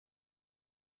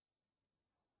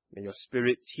May your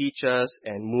Spirit teach us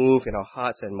and move in our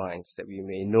hearts and minds that we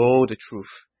may know the truth,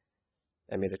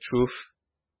 and may the truth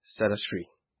set us free.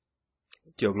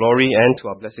 To your glory and to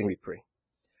our blessing we pray.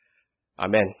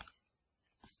 Amen.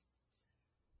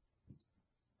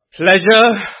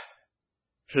 Pleasure,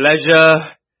 pleasure,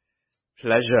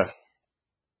 pleasure.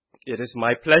 It is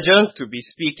my pleasure to be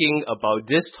speaking about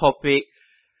this topic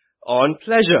on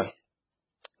pleasure.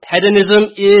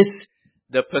 Hedonism is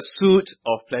the pursuit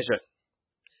of pleasure.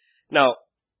 Now,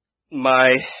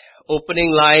 my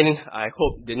opening line, I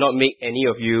hope, did not make any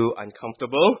of you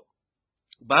uncomfortable,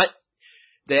 but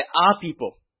there are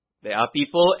people,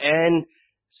 and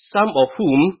some of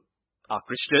whom are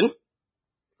Christian,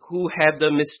 who have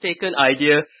the mistaken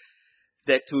idea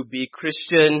that to be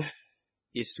Christian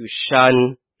is to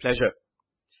shun pleasure.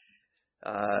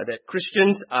 That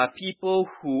Christians are people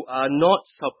who are not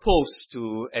supposed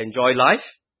to enjoy life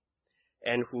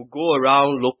and who go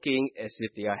around looking as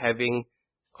if they are having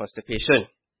constipation.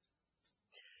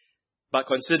 But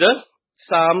consider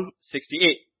Psalm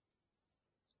 68.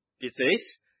 It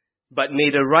says, "But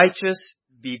may the righteous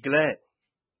be glad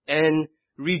and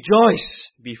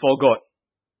rejoice before God.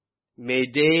 May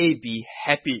they be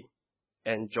happy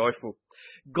and joyful."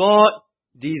 God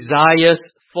desires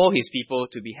for His people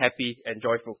to be happy and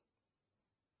joyful.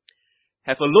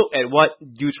 Have a look at what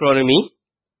Deuteronomy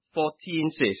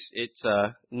 14 says. It's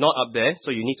not up there,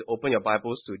 so you need to open your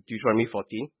Bibles to Deuteronomy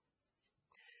 14.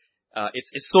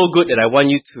 It's so good that I want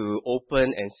you to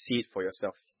open and see it for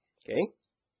yourself. Okay?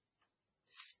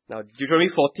 Now, Deuteronomy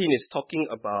 14 is talking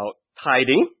about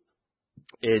tithing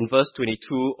in verse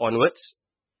 22 onwards.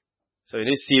 So in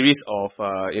this series of,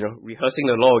 rehearsing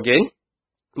the law again,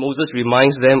 Moses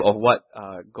reminds them of what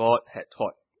God had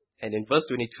taught. And in verse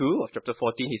 22 of chapter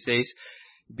 14, he says,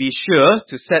 "Be sure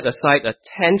to set aside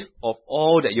 1/10 of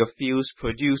all that your fields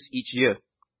produce each year.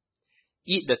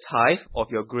 Eat the tithe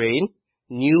of your grain,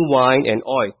 new wine and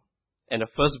oil, and the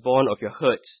firstborn of your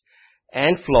herds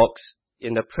and flocks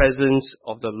in the presence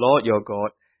of the Lord your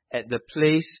God at the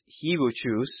place He will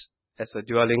choose as a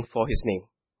dwelling for His name,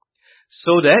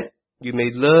 so that you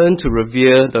may learn to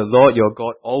revere the Lord your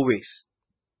God always.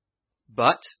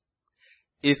 But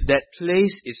if that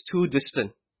place is too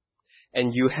distant,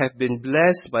 and you have been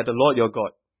blessed by the Lord your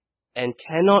God, and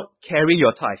cannot carry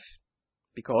your tithe,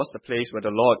 because the place where the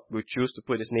Lord will choose to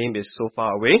put His name is so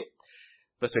far away,"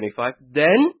 verse 25,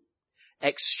 "then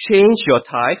exchange your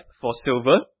tithe for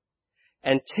silver,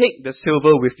 and take the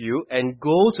silver with you, and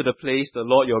go to the place the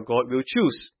Lord your God will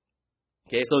choose."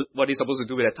 Okay, so what are they supposed to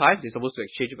do with their tithe? They're supposed to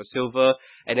exchange it for silver,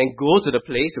 and then go to the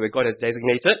place where God has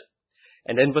designated.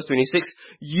 And then verse 26,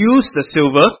 use the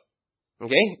silver.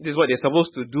 Okay, this is what they're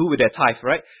supposed to do with their tithe,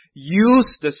 right?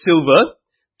 Use the silver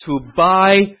to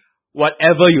buy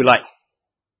whatever you like.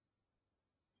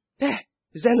 There,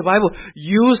 is that in the Bible?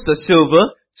 Use the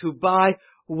silver to buy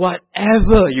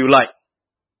whatever you like.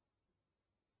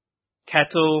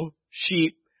 Cattle,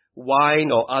 sheep,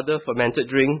 wine or other fermented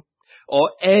drink,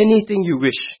 or anything you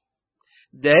wish.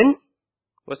 Then,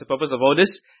 what's the purpose of all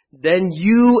this? Then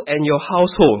you and your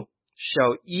household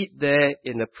shall eat there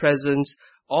in the presence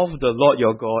of the Lord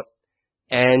your God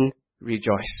and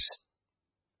rejoice.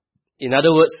 In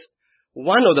other words,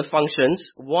 one of the functions,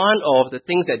 one of the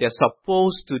things that they're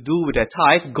supposed to do with their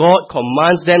tithe, God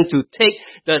commands them to take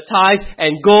the tithe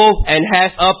and go and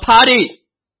have a party.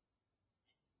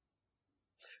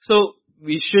 So,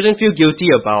 we shouldn't feel guilty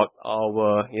about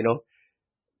our,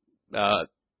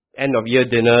 end of year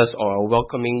dinners or our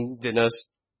welcoming dinners.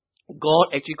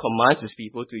 God actually commands His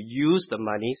people to use the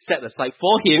money set aside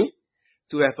for Him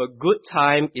to have a good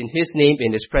time in His name,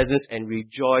 in His presence, and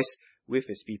rejoice with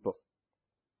His people.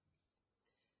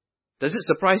 Does it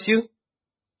surprise you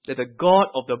that the God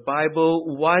of the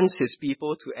Bible wants His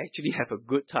people to actually have a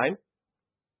good time?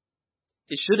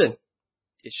 It shouldn't.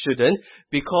 It shouldn't,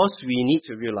 because we need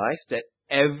to realize that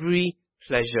every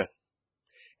pleasure,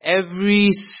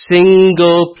 every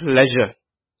single pleasure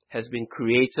has been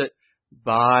created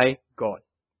by God.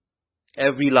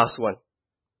 Every last one.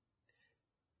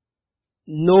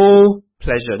 No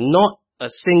pleasure, not a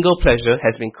single pleasure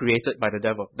has been created by the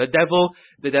devil. The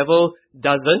devil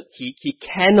doesn't, he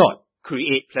cannot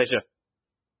create pleasure.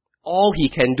 All he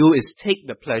can do is take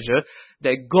the pleasure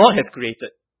that God has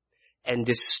created and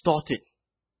distort it,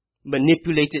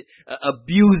 manipulate it,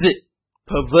 abuse it,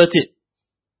 pervert it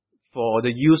for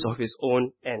the use of his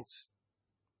own ends.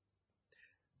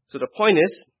 So the point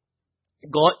is,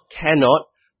 God cannot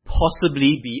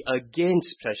possibly be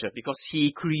against pleasure because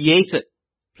He created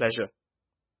pleasure.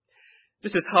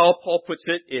 This is how Paul puts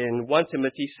it in 1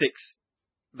 Timothy 6,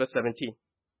 verse 17.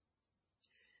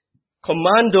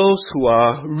 Command those who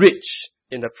are rich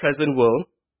in the present world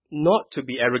not to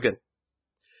be arrogant,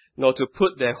 nor to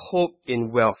put their hope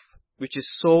in wealth, which is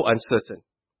so uncertain,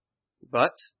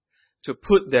 but to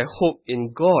put their hope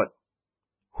in God,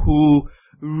 who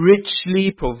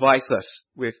richly provides us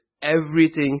with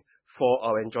everything for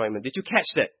our enjoyment. Did you catch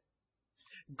that?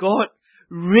 God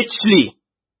richly,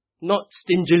 not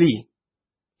stingily.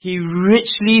 He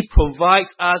richly provides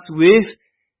us with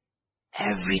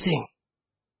everything.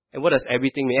 And what does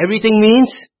everything mean? Everything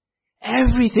means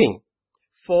everything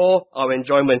for our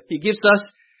enjoyment. He gives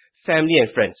us family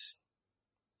and friends.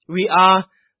 We are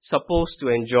supposed to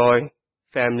enjoy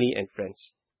family and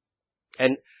friends.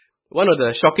 And one of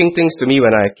the shocking things to me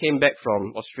when I came back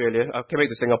from Australia, I came back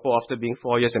to Singapore after being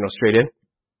 4 years in Australia,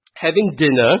 having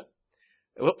dinner,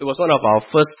 it was one of our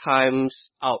first times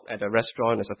out at a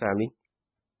restaurant as a family,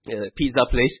 a pizza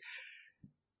place.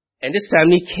 And this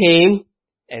family came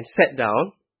and sat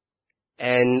down,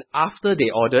 and after they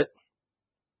ordered,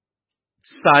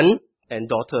 son and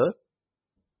daughter,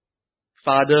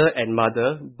 father and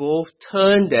mother, both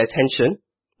turned their attention,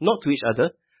 not to each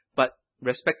other, but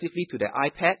respectively to their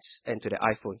iPads and to their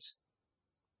iPhones,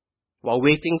 while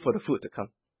waiting for the food to come.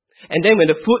 And then when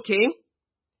the food came,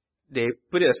 they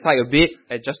put it aside a bit,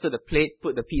 adjusted the plate,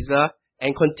 put the pizza,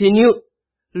 and continued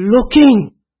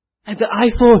looking at the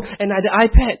iPhone and at the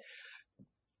iPad.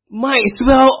 Might as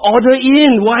well order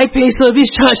in. Why pay service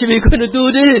charge if you're going to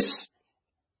do this?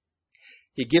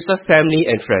 He gives us family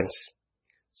and friends.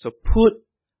 So put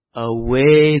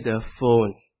away the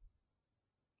phone.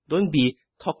 Don't be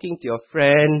talking to your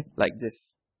friend like this.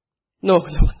 No,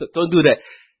 don't do that.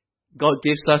 God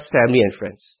gives us family and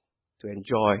friends to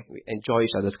enjoy. We enjoy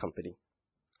each other's company.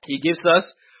 He gives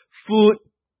us food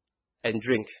and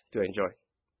drink to enjoy.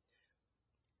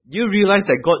 Do you realize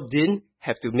that God didn't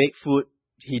have to make food,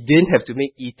 He didn't have to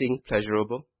make eating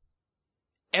pleasurable?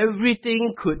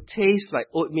 Everything could taste like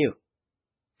oatmeal.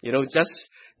 You know,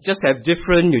 just have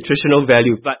different nutritional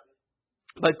value, but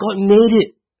God made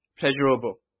it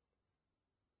pleasurable.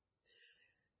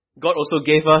 God also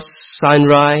gave us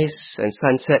sunrise and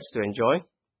sunsets to enjoy.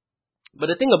 But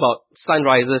the thing about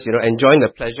sunrises, enjoying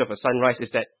the pleasure of a sunrise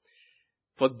is that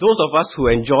for those of us who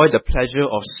enjoy the pleasure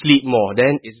of sleep more,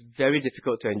 then it's very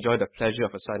difficult to enjoy the pleasure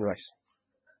of a sunrise.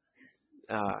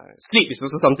 Sleep is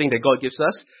also something that God gives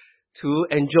us to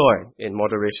enjoy in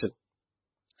moderation.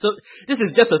 So this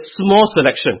is just a small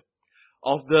selection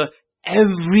of the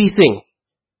everything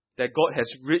that God has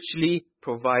richly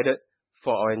provided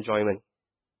for our enjoyment.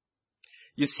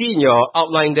 You see in your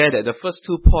outline there that the first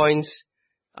 2 points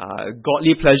are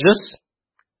godly pleasures,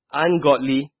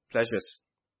 ungodly pleasures.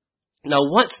 Now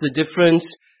what's the difference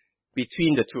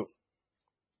between the two?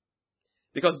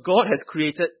 Because God has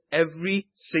created every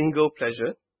single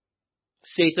pleasure.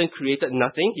 Satan created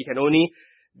nothing. He can only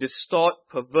distort,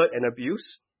 pervert, and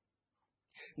abuse.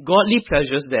 Godly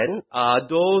pleasures then are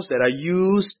those that are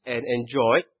used and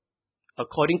enjoyed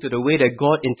according to the way that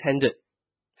God intended.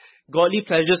 Godly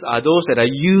pleasures are those that are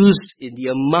used in the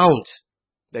amount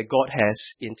that God has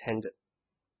intended.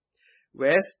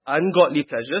 Whereas ungodly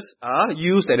pleasures are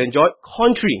used and enjoyed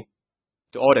contrary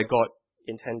to all that God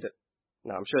intended.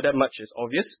 Now, I'm sure that much is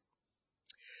obvious.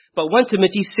 But 1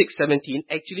 Timothy 6:17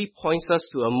 actually points us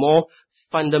to a more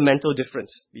fundamental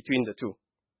difference between the two.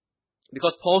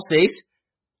 Because Paul says,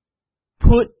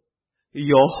 put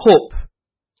your hope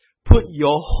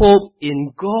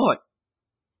in God,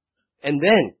 and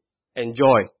then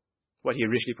enjoy what He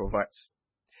richly provides.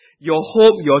 Your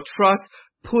hope, your trust,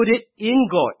 put it in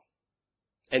God.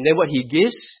 And then what He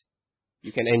gives,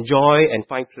 you can enjoy and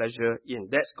find pleasure in.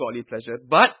 That's godly pleasure.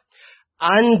 But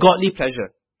ungodly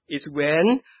pleasure is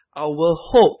when our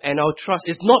hope and our trust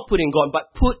is not put in God,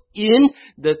 but put in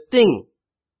the thing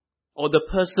or the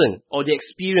person or the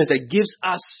experience that gives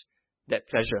us that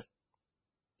pleasure.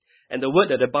 And the word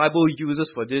that the Bible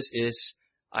uses for this is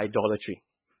idolatry.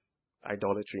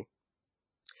 Idolatry.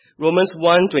 Romans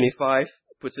 1:25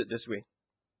 puts it this way.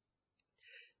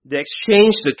 They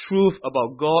exchanged the truth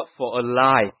about God for a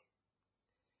lie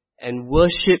and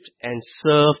worshipped and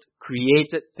served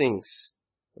created things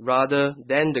rather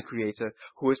than the Creator,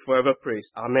 who is forever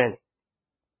praised. Amen.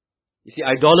 You see,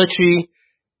 idolatry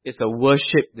is a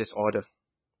worship disorder.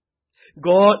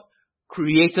 God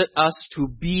created us to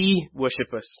be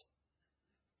worshippers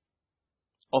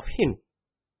of Him.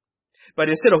 But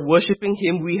instead of worshipping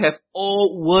Him, we have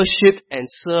all worshipped and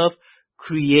served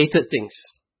created things.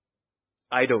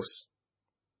 Idols.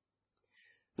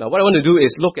 Now what I want to do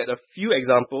is look at a few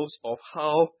examples of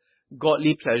how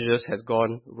godly pleasures has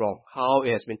gone wrong, how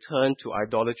it has been turned to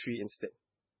idolatry instead.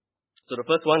 So the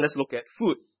first one, let's look at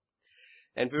food.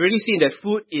 And we've already seen that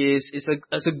food is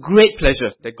a great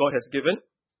pleasure that God has given.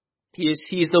 He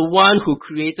is the one who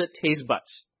created taste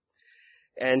buds.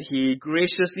 And He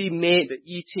graciously made the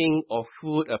eating of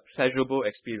food a pleasurable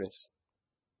experience.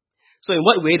 So in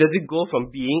what way does it go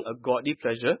from being a godly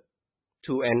pleasure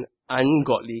to an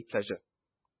ungodly pleasure?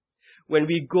 When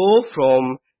we go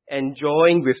from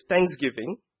enjoying with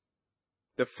thanksgiving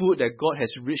the food that God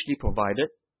has richly provided,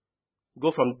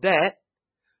 go from that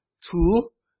to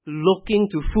looking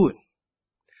to food.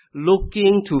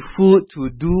 Looking to food to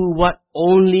do what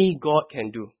only God can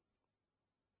do.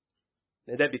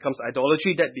 And that becomes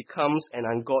idolatry, that becomes an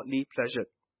ungodly pleasure.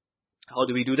 How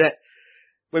do we do that?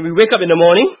 When we wake up in the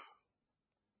morning,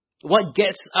 what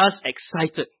gets us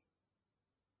excited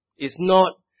is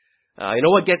not,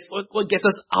 what gets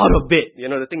us out of bed,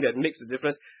 the thing that makes the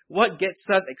difference. What gets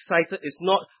us excited is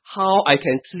not how I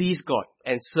can please God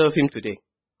and serve Him today,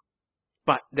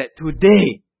 but that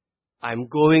today I'm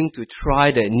going to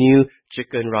try that new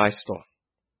chicken rice store.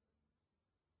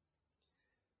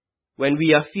 When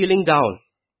we are feeling down,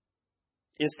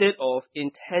 instead of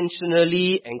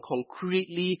intentionally and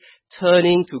concretely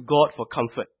turning to God for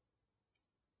comfort,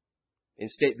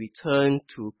 instead we turn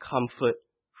to comfort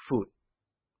food.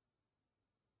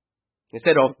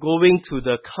 Instead of going to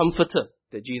the comforter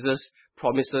that Jesus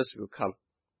promises will come,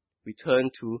 we turn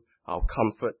to our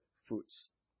comfort foods.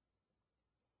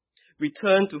 We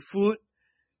turn to food,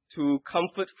 to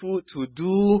comfort food, to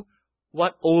do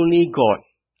what only God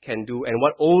can do and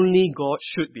what only God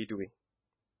should be doing.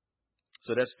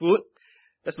 So that's food.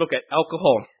 Let's look at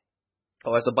alcohol,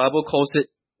 or as the Bible calls it,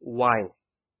 wine.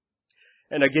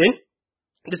 And again,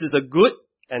 this is a good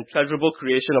and pleasurable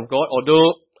creation of God,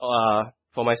 although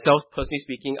for myself, personally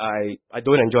speaking, I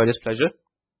don't enjoy this pleasure.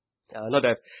 Not that I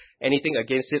have anything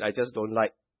against it, I just don't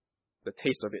like the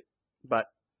taste of it. But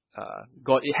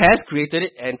God has created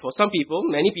it, and for some people,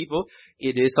 many people,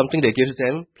 it is something that gives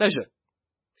them pleasure.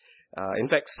 In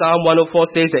fact, Psalm 104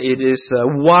 says that it is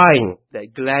wine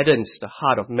that gladdens the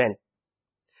heart of men.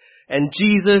 And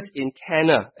Jesus in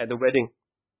Cana at the wedding,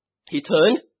 He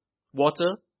turned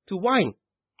water to wine,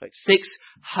 like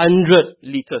 600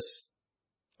 liters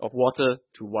of water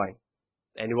to wine.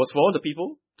 And it was for the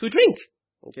people to drink.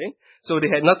 Okay? So they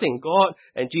had nothing. God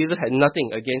and Jesus had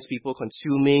nothing against people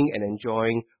consuming and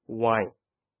enjoying wine.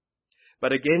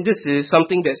 But again, this is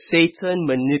something that Satan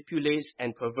manipulates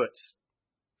and perverts.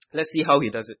 Let's see how he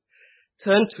does it.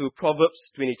 Turn to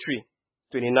Proverbs 23,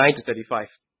 29 to 35.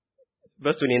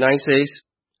 Verse 29 says,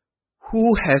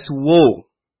 "Who has woe?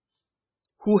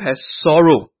 Who has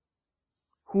sorrow?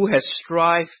 Who has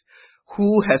strife?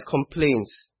 Who has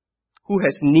complaints? Who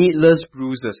has needless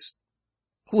bruises?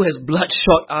 Who has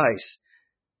bloodshot eyes?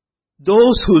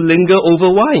 Those who linger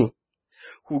over wine,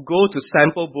 who go to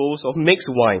sample bowls of mixed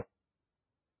wine.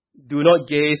 Do not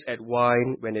gaze at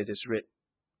wine when it is red,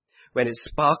 when it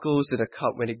sparkles in a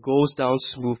cup, when it goes down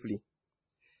smoothly.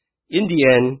 In the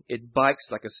end, it bites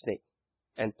like a snake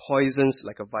and poisons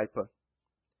like a viper.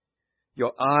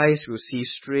 Your eyes will see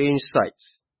strange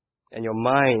sights, and your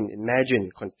mind imagine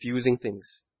confusing things.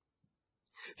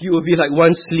 You will be like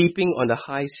one sleeping on the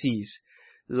high seas,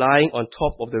 lying on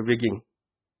top of the rigging.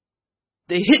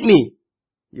 They hit me,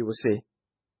 you will say,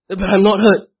 but I'm not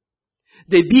hurt.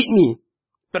 They beat me,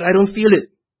 but I don't feel it.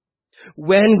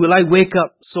 When will I wake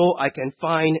up so I can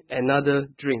find another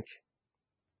drink?"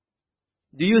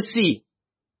 Do you see?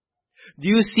 Do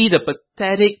you see the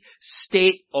pathetic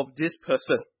state of this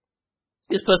person?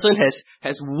 This person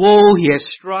has woe, he has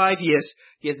strife, he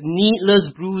has needless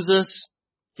bruises,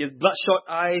 he has bloodshot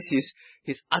eyes,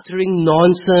 he's uttering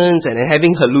nonsense and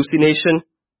having hallucination.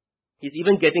 He's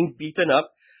even getting beaten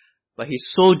up, but he's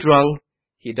so drunk,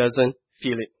 he doesn't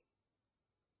feel it.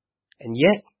 And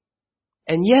yet,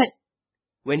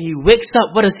 when he wakes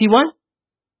up, what does he want?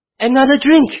 Another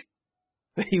drink.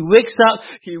 When he wakes up,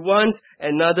 he wants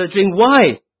another drink.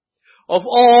 Why? Of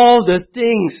all the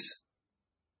things,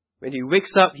 when he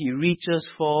wakes up, he reaches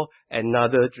for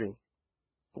another drink.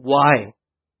 Why?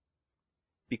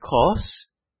 Because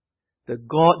the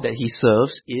God that he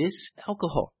serves is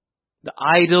alcohol. The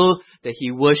idol that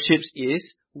he worships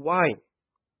is wine.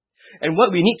 And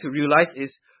what we need to realize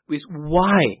is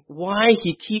why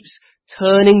he keeps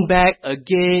turning back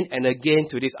again and again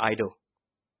to this idol.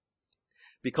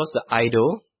 Because the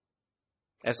idol,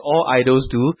 as all idols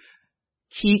do,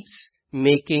 keeps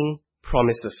making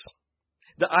promises.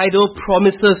 The idol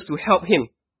promises to help him.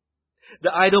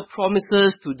 The idol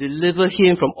promises to deliver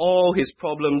him from all his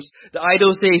problems. The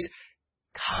idol says,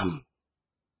 come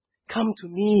to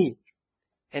me,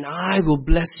 and I will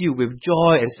bless you with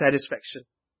joy and satisfaction.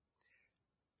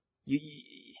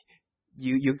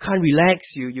 you can't relax,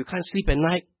 you can't sleep at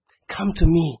night, come to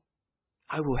me.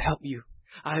 I will help you.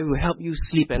 I will help you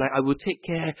sleep at night. I will take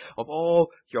care of all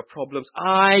your problems.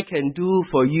 I can do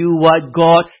for you what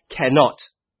God cannot.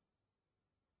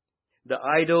 The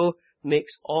idol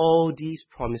makes all these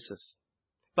promises.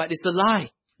 But it's a lie.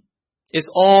 It's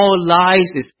all lies.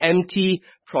 It's empty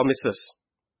promises.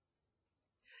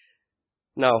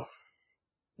 Now,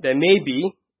 there may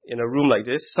be, in a room like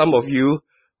this, some of you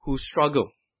who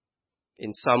struggle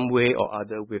in some way or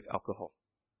other with alcohol.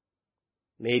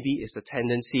 Maybe it's a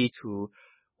tendency to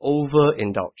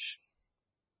overindulge.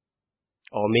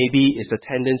 Or maybe it's a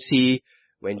tendency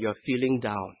when you're feeling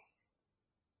down.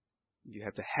 You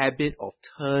have the habit of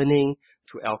turning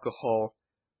to alcohol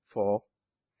for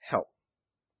help.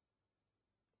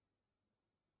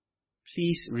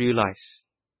 Please realize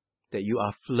that you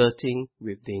are flirting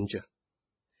with danger.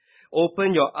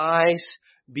 Open your eyes,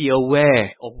 be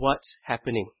aware of what's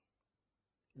happening.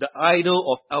 The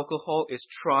idol of alcohol is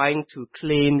trying to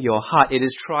claim your heart. It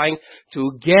is trying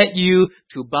to get you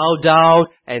to bow down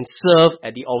and serve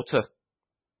at the altar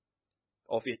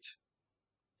of it.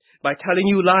 By telling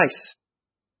you lies,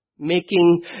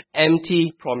 making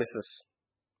empty promises.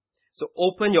 So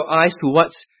open your eyes to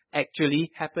what's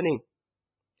actually happening.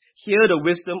 Hear the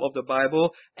wisdom of the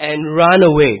Bible and run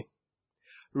away.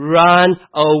 Run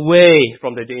away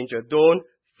from the danger. Don't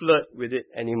flirt with it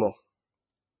anymore.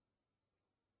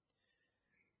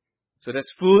 So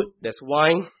there's food, there's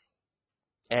wine,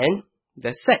 and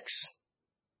there's sex.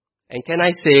 And can I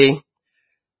say,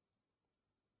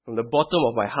 from the bottom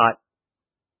of my heart,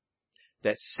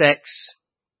 that sex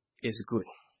is good.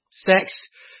 Sex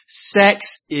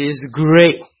is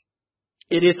great.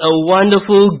 It is a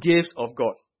wonderful gift of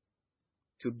God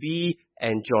to be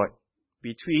enjoyed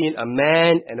between a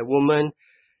man and a woman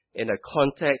in the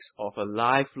context of a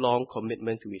lifelong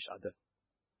commitment to each other.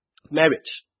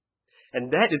 Marriage.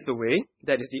 And that is the way,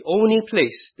 that is the only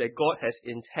place that God has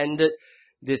intended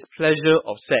this pleasure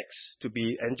of sex to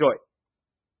be enjoyed.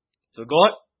 So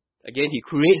God, again, He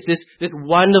creates this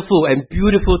wonderful and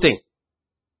beautiful thing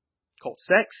called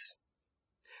sex,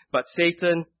 but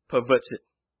Satan perverts it.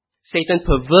 Satan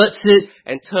perverts it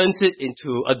and turns it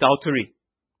into adultery,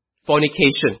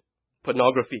 fornication,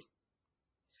 pornography.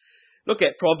 Look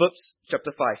at Proverbs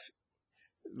chapter 5,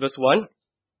 verse 1.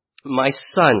 My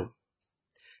son,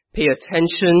 pay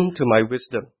attention to my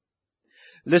wisdom.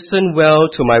 Listen well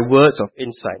to my words of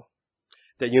insight,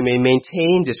 that you may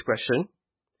maintain discretion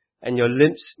and your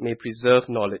lips may preserve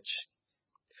knowledge.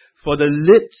 For the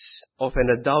lips of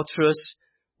an adulteress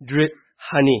drip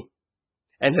honey,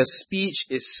 and her speech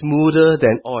is smoother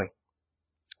than oil.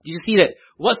 Do you see that?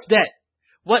 What's that?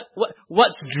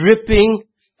 What's dripping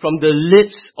from the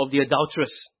lips of the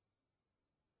adulteress?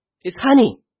 It's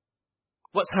honey.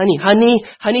 What's honey?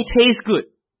 Honey tastes good.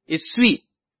 It's sweet.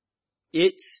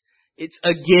 It's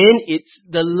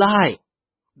the lie.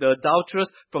 The adulteress,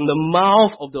 from the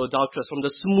mouth of the adulteress, from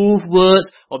the smooth words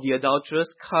of the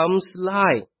adulteress comes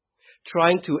lie.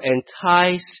 Trying to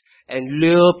entice and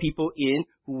lure people in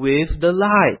with the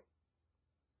lie.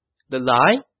 The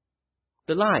lie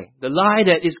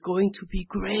that is going to be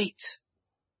great.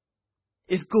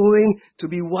 It's going to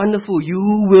be wonderful.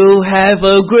 You will have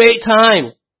a great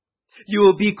time. You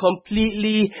will be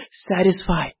completely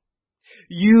satisfied.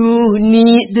 You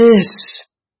need this.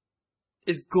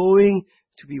 It's going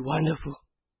to be wonderful.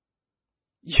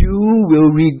 You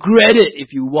will regret it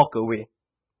if you walk away.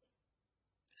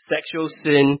 Sexual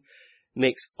sin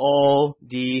makes all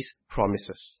these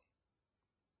promises.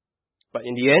 But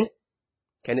in the end,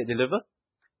 can it deliver?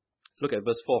 Look at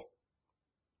verse 4.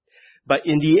 But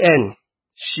in the end,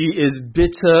 she is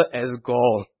bitter as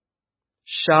gall,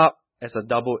 sharp as a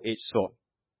double-edged sword.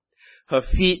 Her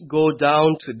feet go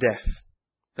down to death.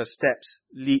 Her steps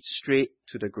lead straight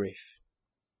to the grave.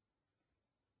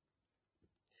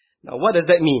 Now, what does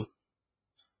that mean?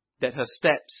 That her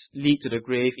steps lead to the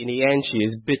grave. In the end, she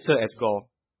is bitter as gall.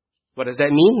 What does that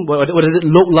mean? What does it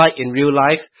look like in real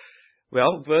life?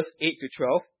 Well, verse 8 to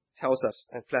 12 tells us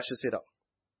and flashes it up.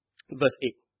 Verse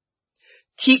 8.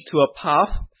 Keep to a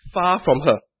path far from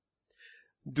her.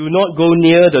 Do not go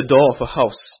near the door of her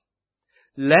house,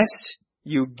 lest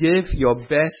you give your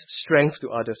best strength to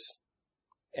others,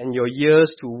 and your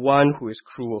years to one who is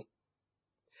cruel.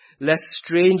 Lest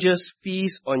strangers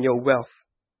feast on your wealth,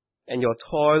 and your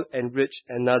toil enrich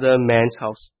another man's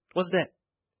house. What's that?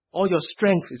 All your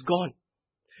strength is gone.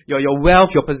 Your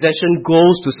wealth, your possession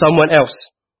goes to someone else.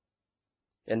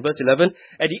 And verse 11,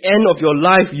 at the end of your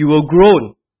life you will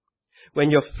groan, when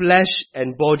your flesh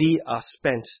and body are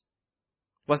spent.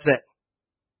 What's that?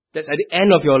 That's at the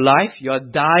end of your life, you are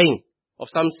dying of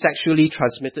some sexually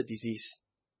transmitted disease.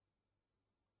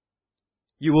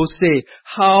 You will say,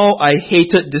 how I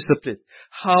hated discipline,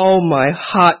 how my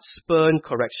heart spurned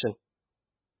correction.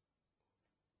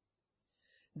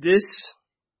 This,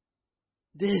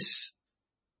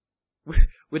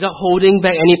 without holding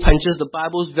back any punches, the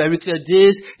Bible is very clear.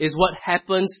 This is what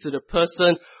happens to the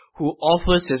person who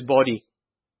offers his body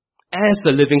as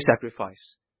a living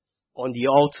sacrifice on the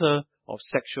altar of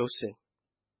sexual sin.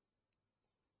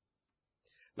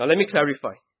 Now let me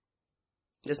clarify.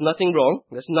 There's nothing wrong.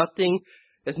 There's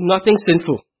nothing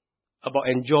sinful about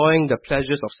enjoying the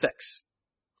pleasures of sex.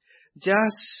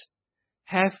 Just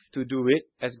have to do it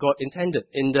as God intended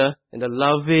in the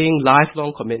loving,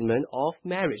 lifelong commitment of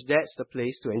marriage. That's the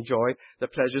place to enjoy the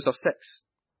pleasures of sex.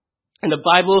 And the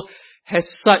Bible has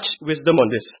such wisdom on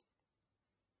this.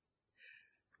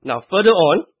 Now further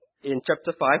on, in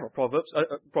chapter 5 of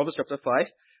Proverbs chapter 5,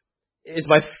 is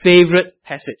my favorite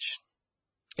passage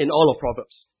in all of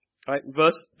Proverbs. Right?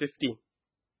 Verse 15.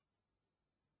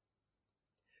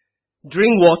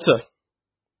 Drink water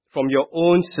from your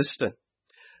own cistern,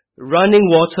 running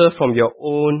water from your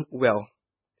own well.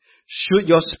 Should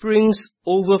your springs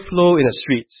overflow in the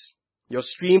streets, your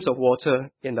streams of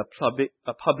water in the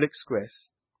public squares.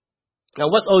 Now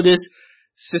what's all this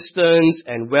cisterns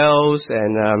and wells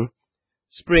and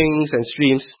springs and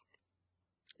streams?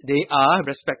 They are,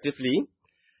 respectively,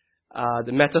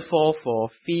 the metaphor for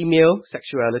female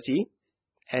sexuality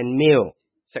and male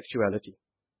sexuality.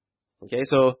 Okay,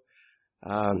 so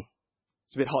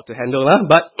it's a bit hard to handle,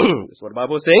 but that's what the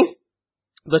Bible is saying.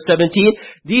 Verse 17,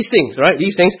 these things,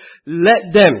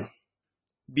 let them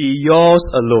be yours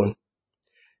alone,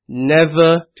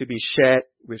 never to be shared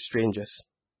with strangers.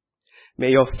 May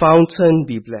your fountain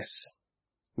be blessed.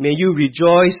 May you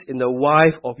rejoice in the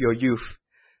wife of your youth,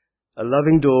 a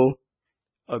loving doe,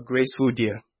 a graceful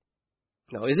deer.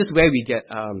 Now, is this where we get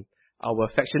our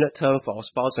affectionate term for our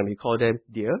spouse when we call them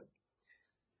dear?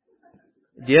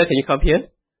 Dear, can you come here?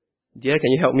 Dear,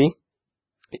 can you help me?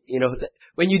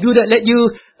 When you do that,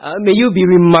 may you be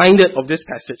reminded of this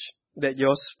passage, that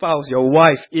your spouse, your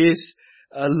wife, is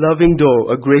a loving doe,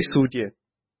 a graceful deer.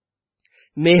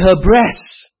 May her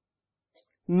breasts,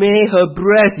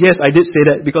 yes, I did say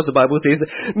that because the Bible says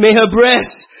that, may her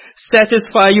breasts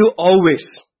satisfy you always.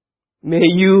 May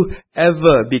you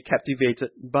ever be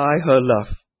captivated by her love.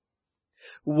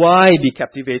 Why be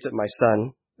captivated, my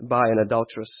son, by an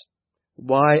adulteress?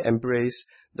 Why embrace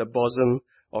the bosom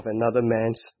of another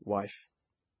man's wife?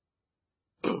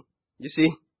 You see,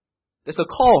 there's a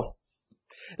call.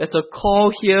 There's a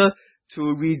call here to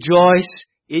rejoice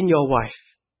in your wife.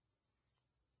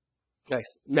 Guys,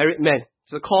 married men,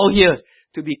 there's a call here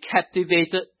to be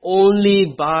captivated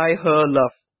only by her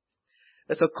love.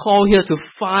 There's a call here to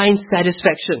find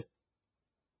satisfaction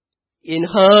in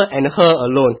her and her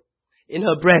alone, in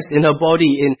her breast, in her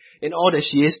body, in all that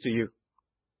she is to you.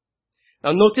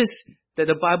 Now notice that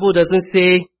the Bible doesn't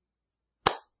say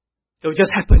it will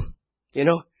just happen.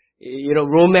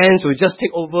 Romance will just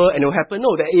take over and it will happen.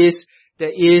 No, there is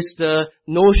the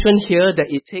notion here that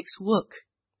it takes work.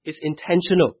 It's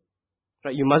intentional.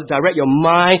 Right? You must direct your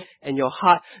mind and your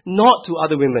heart not to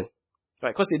other women.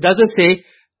 Right? Because it doesn't say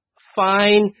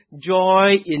find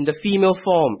joy in the female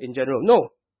form in general. No.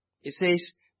 It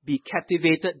says be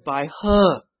captivated by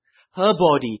her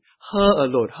body, her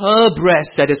alone. Her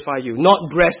breasts satisfy you. Not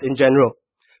breast in general,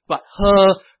 but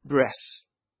her breasts.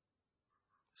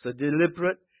 It's a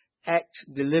deliberate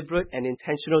and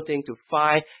intentional thing to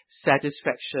find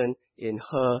satisfaction in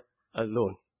her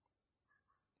alone.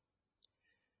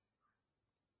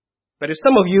 But if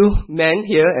some of you men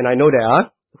here, and I know there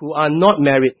are, who are not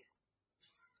married,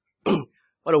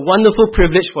 what a wonderful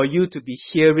privilege for you to be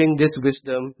hearing this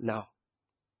wisdom now.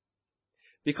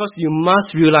 Because you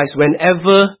must realize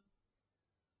whenever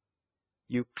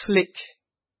you click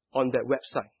on that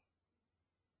website,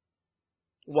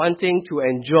 wanting to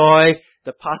enjoy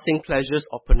the passing pleasures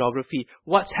of pornography,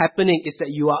 what's happening is that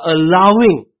you are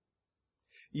allowing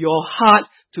your heart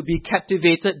to be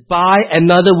captivated by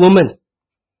another woman.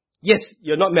 Yes,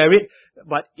 you're not married,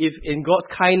 but if in God's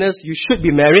kindness you should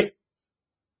be married.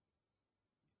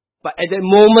 But at that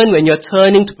moment when you're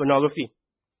turning to pornography,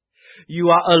 you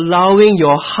are allowing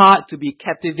your heart to be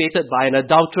captivated by an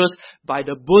adulteress, by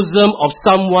the bosom of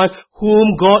someone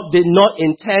whom God did not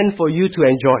intend for you to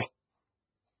enjoy.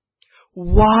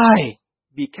 Why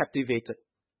be captivated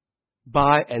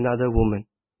by another woman?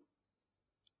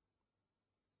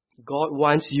 God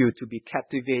wants you to be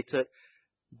captivated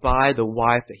by the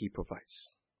wife that He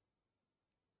provides.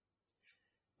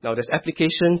 Now there's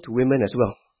application to women as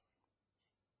well.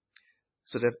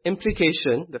 So the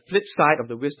implication, the flip side of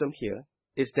the wisdom here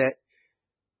is that,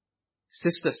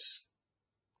 sisters,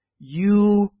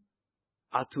 you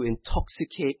are to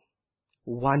intoxicate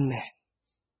one man,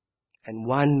 and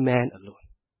one man alone.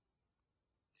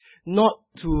 Not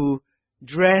to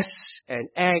dress and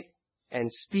act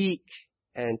and speak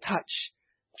and touch,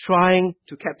 trying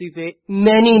to captivate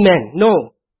many men.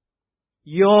 No.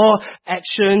 Your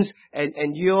actions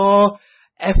and your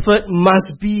effort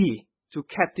must be to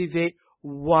captivate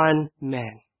one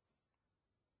man.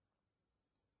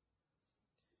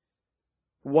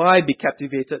 Why be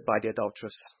captivated by the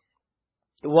adulteress?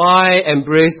 Why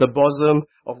embrace the bosom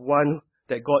of one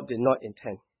that God did not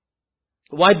intend?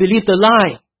 Why believe the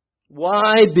lie?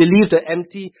 Why believe the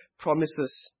empty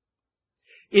promises?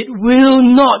 It will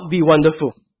not be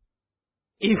wonderful.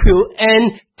 It will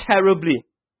end terribly.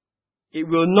 It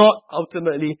will not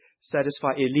ultimately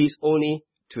satisfy. It leads only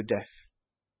to death.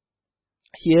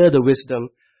 Hear the wisdom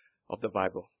of the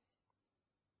Bible.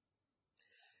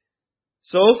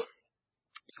 So,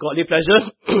 it's godly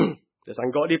pleasure. There's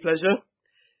ungodly pleasure.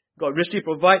 God richly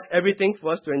provides everything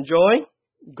for us to enjoy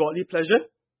godly pleasure.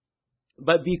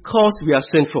 But because we are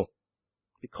sinful,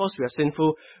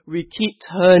 we keep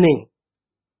turning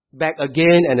back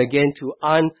again and again to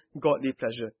ungodly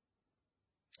pleasure.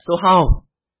 So how?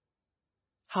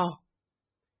 How?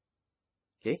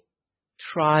 Okay?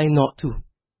 Try not to.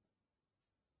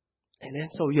 And then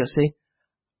so you say,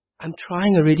 I'm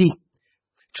trying already.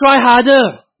 Try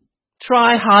harder.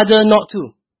 Try harder not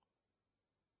to.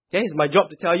 Okay, it's my job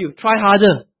to tell you, try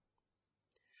harder.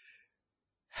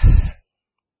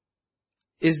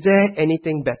 Is there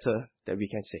anything better that we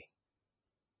can say?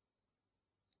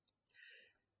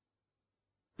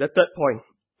 The third point,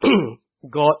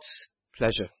 God's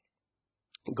pleasure.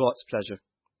 God's pleasure.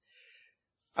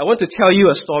 I want to tell you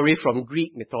a story from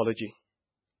Greek mythology.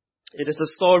 It is a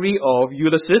story of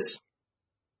Ulysses.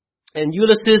 And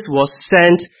Ulysses was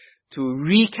sent to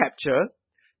recapture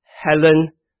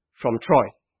Helen from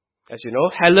Troy. As you know,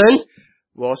 Helen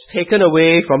was taken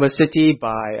away from her city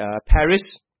by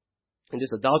Paris in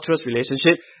this adulterous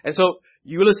relationship. And so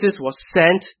Ulysses was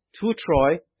sent to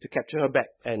Troy to capture her back.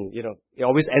 And, it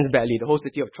always ends badly. The whole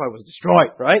city of Troy was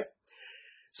destroyed, right?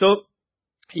 So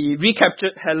he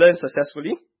recaptured Helen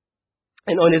successfully.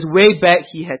 And on his way back,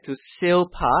 he had to sail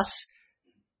past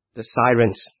the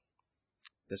Sirens.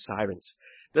 The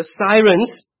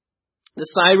Sirens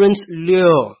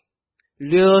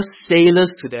lure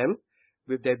sailors to them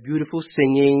with their beautiful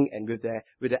singing and with their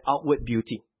outward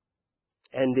beauty.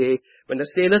 And when the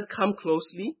sailors come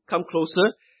closer,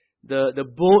 the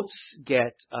boats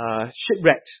get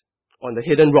shipwrecked on the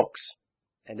hidden rocks.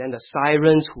 And then the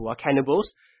Sirens, who are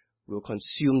cannibals, will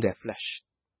consume their flesh.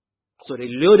 So they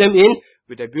lure them in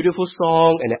with their beautiful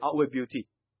song and their outward beauty.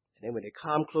 And then when they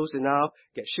come close enough,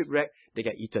 get shipwrecked, they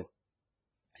get eaten.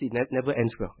 See, it never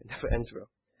ends well.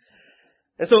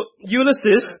 And so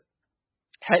Ulysses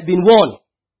had been warned.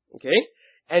 Okay?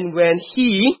 And when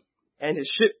he and his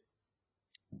ship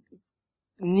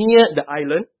neared the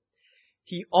island,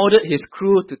 he ordered his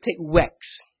crew to take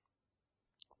wax,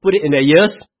 put it in their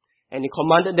ears, and he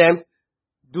commanded them,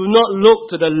 do not look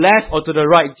to the left or to the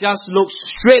right, just look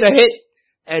straight ahead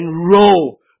and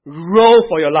row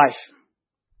for your life.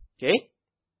 Okay?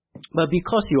 But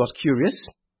because he was curious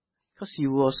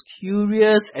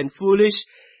and foolish,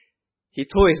 he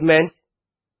told his men,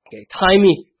 okay, tie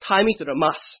me to the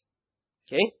mast.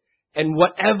 Okay? And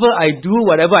whatever I do,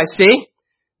 whatever I say,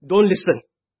 don't listen.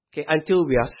 Okay, until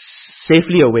we are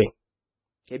safely away.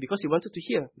 Okay, because he wanted to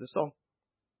hear the song.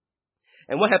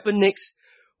 And what happened next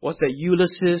was that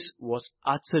Ulysses was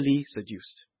utterly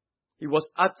seduced. He was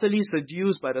utterly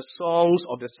seduced by the songs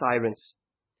of the Sirens.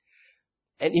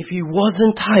 And if he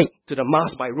wasn't tied to the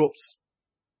mast by ropes,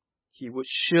 he would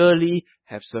surely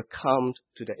have succumbed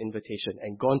to the invitation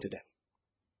and gone to them.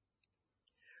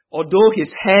 Although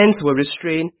his hands were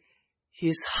restrained,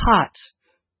 his heart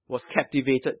was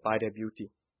captivated by their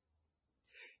beauty.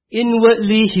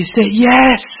 Inwardly, he said,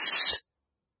 yes!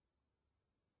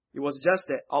 It was just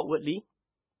that outwardly,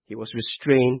 he was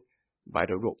restrained by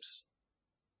the ropes.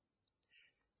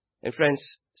 And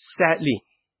friends, sadly,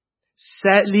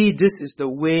 this is the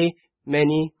way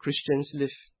many Christians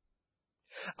live.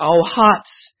 Our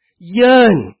hearts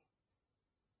yearn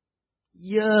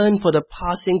for the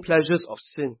passing pleasures of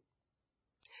sin.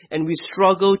 And we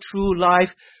struggle through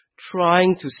life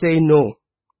trying to say no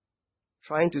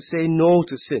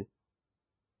to sin.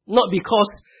 Not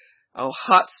because our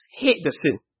hearts hate the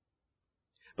sin,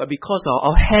 but because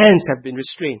our hands have been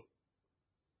restrained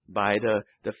by the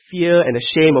fear and the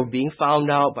shame of being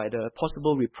found out, by the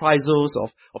possible reprisals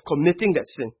of committing that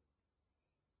sin.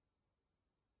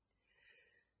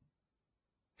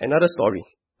 Another story.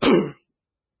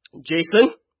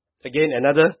 Jason, again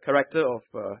another character of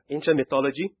ancient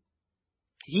mythology,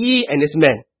 he and his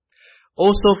men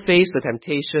also faced the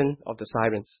temptation of the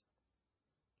sirens.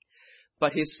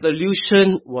 But his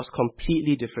solution was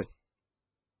completely different.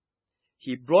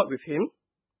 He brought with him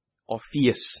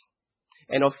Orpheus.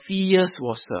 And Orpheus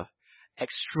was an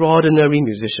extraordinary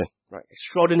musician, right?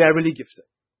 Extraordinarily gifted.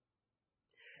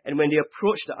 And when they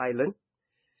approached the island,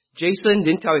 Jason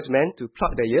didn't tell his men to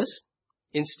plug their ears.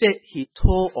 Instead, he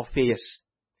told Orpheus,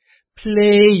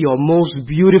 play your most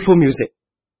beautiful music.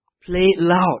 Play it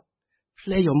loud.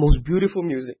 Play your most beautiful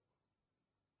music.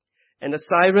 And the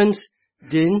sirens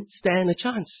didn't stand a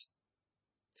chance.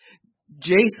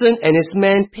 Jason and his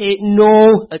men paid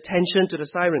no attention to the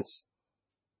sirens.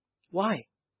 Why?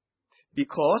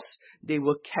 Because they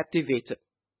were captivated.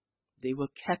 They were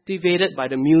captivated by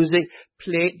the music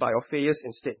played by Orpheus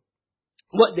instead.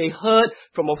 What they heard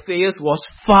from Orpheus was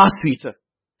far sweeter,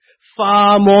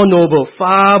 far more noble,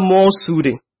 far more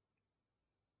soothing.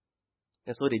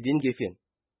 And so they didn't give in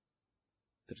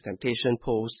to the temptation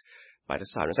posed by the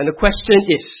sirens. And the question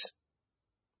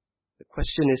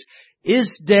is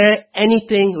there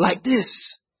anything like this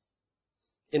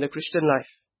in the Christian life?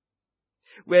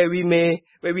 Where we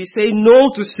say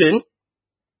no to sin,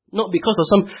 not because of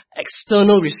some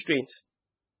external restraint,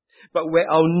 but where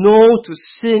our no to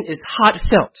sin is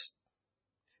heartfelt,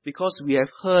 because we have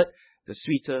heard the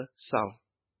sweeter sound.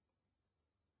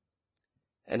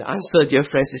 And the answer, dear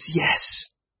friends, is yes.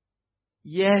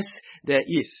 Yes, there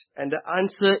is. And the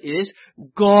answer is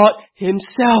God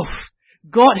Himself.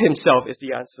 God Himself is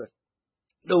the answer.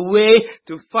 The way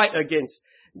to fight against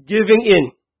giving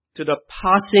in to the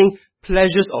passing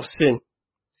pleasures of sin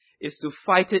is to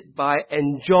fight it by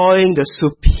enjoying the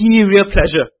superior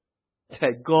pleasure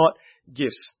that God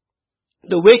gives.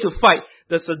 The way to fight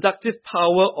the seductive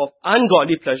power of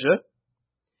ungodly pleasure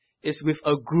is with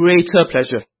a greater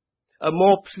pleasure, a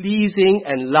more pleasing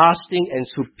and lasting and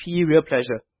superior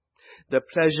pleasure, the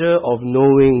pleasure of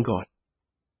knowing God.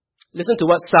 Listen to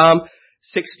what Psalm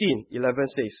 16:11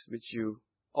 says, which you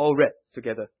all read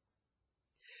together.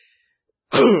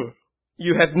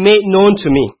 You have made known to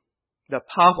me the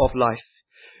path of life.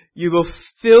 You will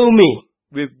fill me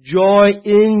with joy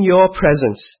in your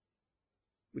presence,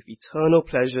 with eternal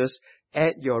pleasures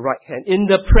at your right hand. In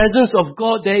the presence of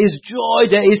God, there is joy,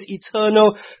 there is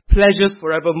eternal pleasures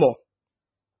forevermore.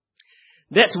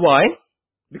 That's why,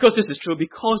 because this is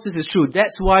true,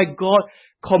 that's why God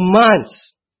commands.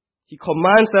 He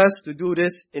commands us to do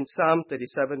this in Psalm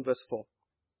 37 verse 4.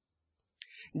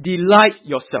 Delight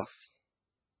yourself.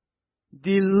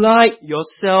 Delight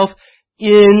yourself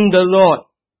in the Lord,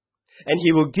 and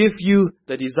He will give you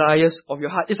the desires of your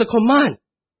heart. It's a command.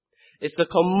 It's a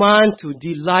command to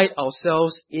delight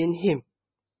ourselves in Him.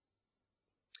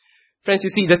 Friends, you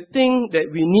see, the thing that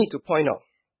we need to point out,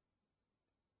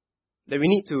 that we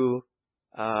need to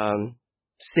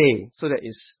say so that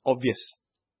it's obvious,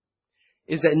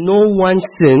 is that no one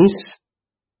sins.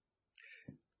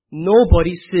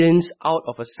 Nobody sins out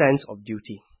of a sense of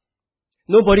duty.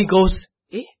 Nobody goes,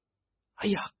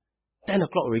 10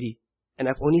 o'clock already, and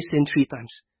I've only sinned 3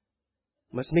 times.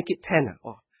 Must make it 10.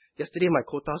 Oh, yesterday my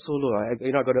quota so low. I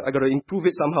got to improve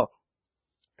it somehow.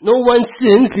 No one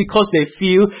sins because they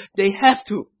feel they have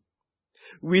to.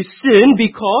 We sin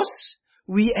because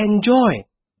we enjoy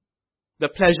the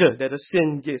pleasure that a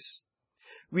sin gives.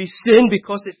 We sin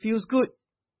because it feels good.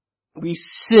 We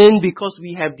sin because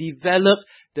we have developed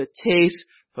the taste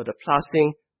for the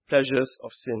passing pleasures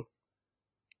of sin.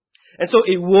 And so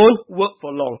it won't work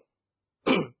for long.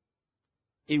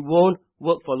 It won't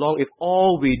work for long if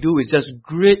all we do is just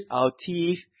grit our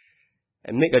teeth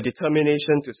and make a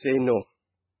determination to say no.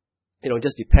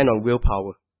 Just depend on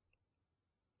willpower.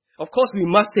 Of course, we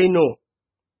must say no.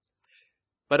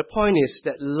 But the point is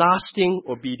that lasting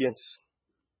obedience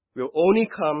will only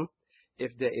come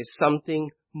if there is something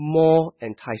more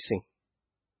enticing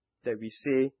that we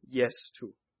say yes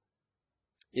to.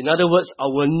 In other words,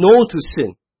 our no to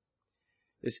sin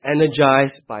is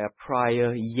energized by a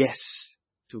prior yes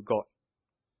to God.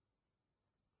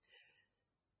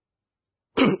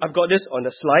 I've got this on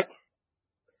the slide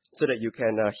so that you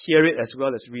can hear it as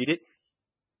well as read it.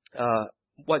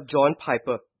 What John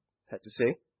Piper had to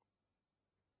say.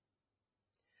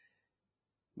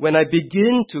 When I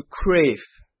begin to crave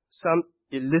some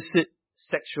illicit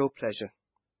sexual pleasure,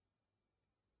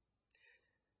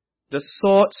 the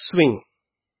sword swing.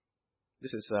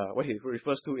 This is what he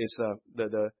refers to is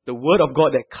the word of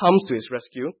God that comes to his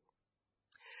rescue.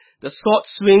 The sword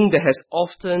swing that has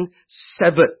often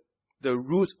severed the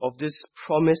root of this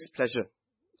promised pleasure,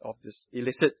 of this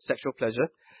illicit sexual pleasure,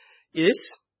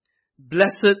 is,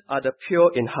 blessed are the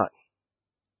pure in heart,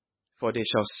 for they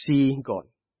shall see God.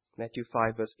 Matthew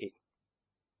 5 verse 8.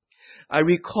 I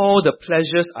recall the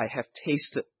pleasures I have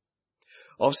tasted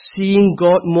of seeing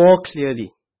God more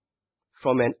clearly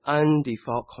from an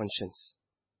undefiled conscience.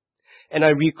 And I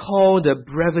recall the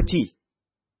brevity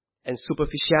and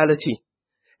superficiality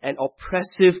and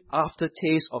oppressive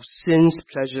aftertaste of sin's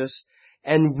pleasures,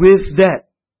 and with that,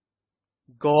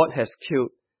 God has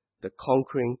killed the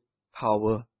conquering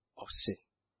power of sin.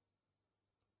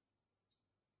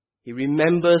 He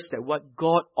remembers that what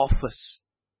God offers,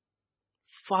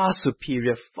 far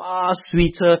superior, far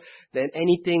sweeter than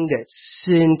anything that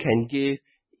sin can give,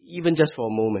 even just for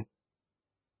a moment.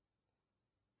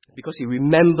 Because he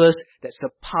remembers that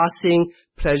surpassing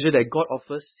pleasure that God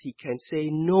offers, he can say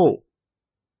no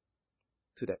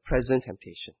to that present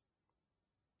temptation.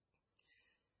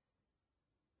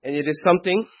 And it is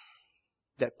something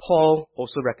that Paul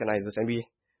also recognizes. And we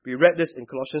read this in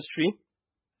Colossians 3.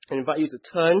 I invite you to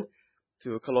turn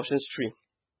to Colossians 3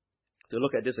 to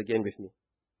look at this again with me.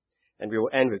 And we will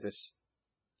end with this.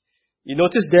 You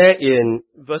notice there in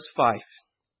verse 5,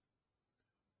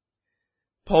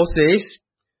 Paul says,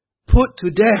 put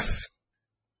to death,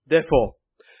 therefore,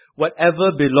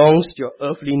 whatever belongs to your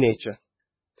earthly nature,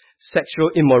 sexual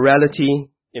immorality,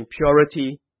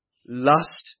 impurity,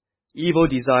 lust, evil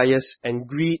desires, and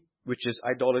greed, which is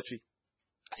idolatry.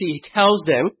 See, he tells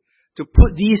them to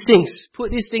put these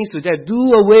things to death,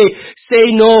 do away, say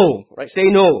no, right? Say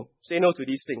no to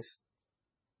these things.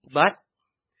 But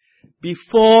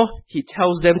before he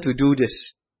tells them to do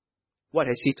this, what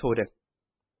has he told them?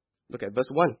 Look at verse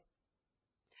 1.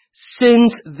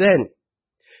 Since then,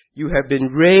 you have been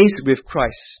raised with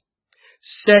Christ.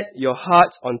 Set your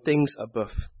hearts on things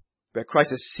above, where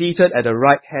Christ is seated at the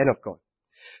right hand of God.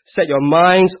 Set your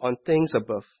minds on things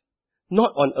above,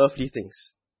 not on earthly things.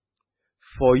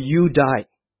 For you died,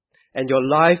 and your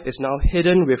life is now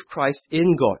hidden with Christ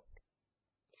in God.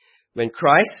 When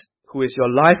Christ, who is your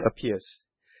life, appears,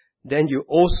 then you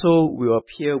also will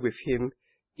appear with him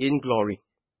in glory.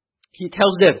 He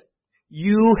tells them,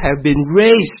 you have been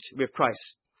raised with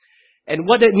Christ. And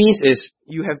what that means is,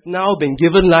 you have now been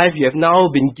given life, you have now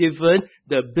been given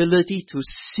the ability to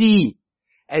see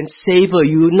and savor.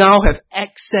 You now have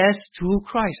access to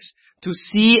Christ, to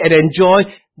see and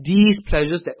enjoy these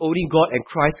pleasures that only God and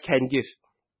Christ can give.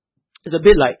 It's a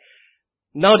bit like,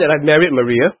 now that I've married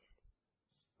Maria,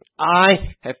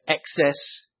 I have access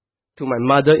to my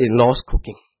mother-in-law's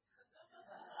cooking.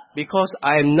 Because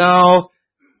I am now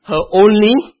her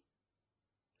only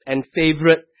and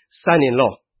favorite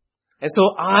son-in-law. And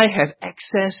so I have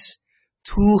access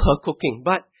to her cooking.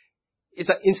 But it's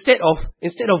like instead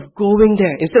of going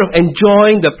there, instead of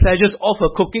enjoying the pleasures of her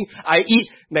cooking, I eat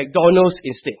McDonald's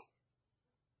instead.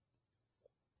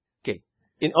 Okay.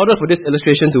 In order for this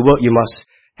illustration to work, you must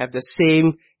have the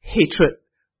same hatred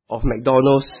of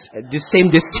McDonald's, the same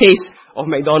distaste of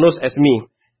McDonald's as me.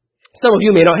 Some of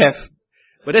you may not have,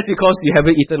 but that's because you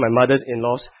haven't eaten my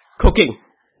mother-in-law's cooking.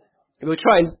 We'll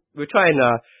try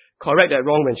and correct that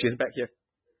wrong when she's back here.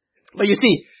 But you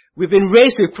see, we've been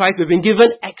raised with Christ, we've been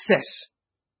given access.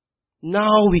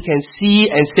 Now we can see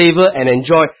and savor and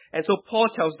enjoy. And so Paul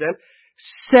tells them,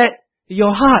 set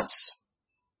your hearts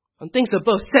on things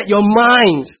above. Set your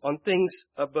minds on things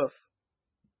above.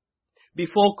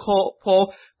 Before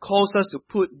Paul calls us to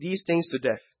put these things to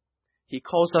death, he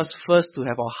calls us first to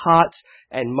have our hearts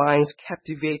and minds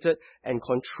captivated and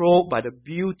controlled by the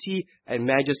beauty and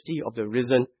majesty of the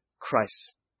risen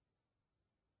Christ.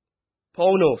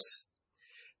 Paul knows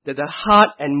that the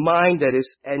heart and mind that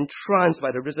is entranced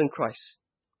by the risen Christ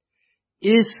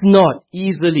is not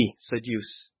easily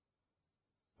seduced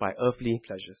by earthly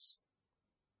pleasures.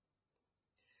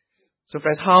 So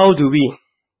friends, how do we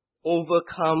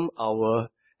overcome our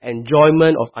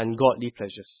enjoyment of ungodly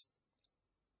pleasures?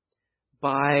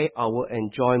 By our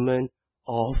enjoyment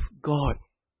of God.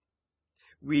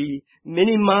 We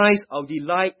minimize our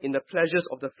delight in the pleasures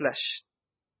of the flesh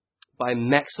by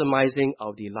maximizing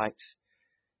our delight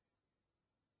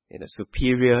in the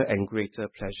superior and greater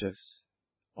pleasures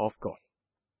of God.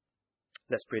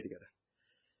 Let's pray together.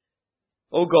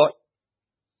 Oh God,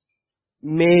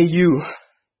 may you,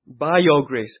 by your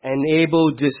grace,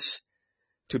 enable this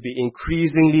to be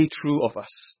increasingly true of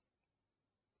us.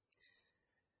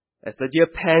 As the deer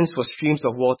pants for streams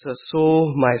of water,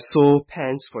 so my soul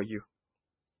pants for you.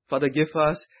 Father, give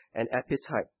us an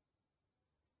appetite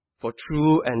for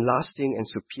true and lasting and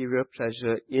superior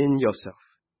pleasure in yourself.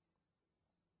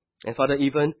 And Father,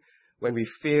 even when we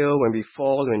fail, when we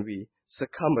fall, when we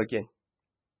succumb again,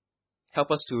 help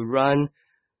us to run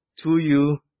to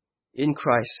you in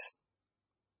Christ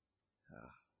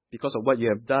because of what you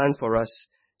have done for us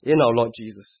in our Lord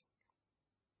Jesus.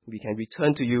 we can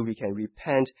return to you, we can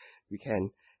repent, we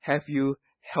can have you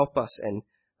help us and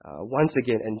once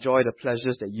again enjoy the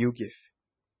pleasures that you give.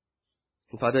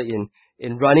 And Father,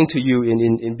 in running to you,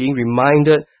 in being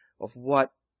reminded of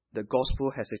what the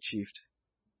gospel has achieved,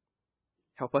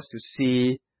 help us to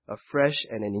see a fresh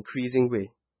and an increasing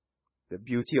way the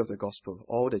beauty of the gospel,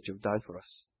 all that you've done for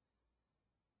us,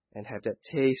 and have that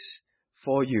taste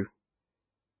for you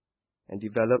and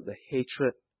develop the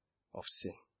hatred of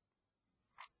sin.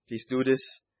 Please do this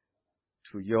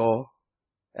to your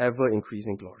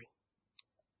ever-increasing glory.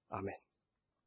 Amen.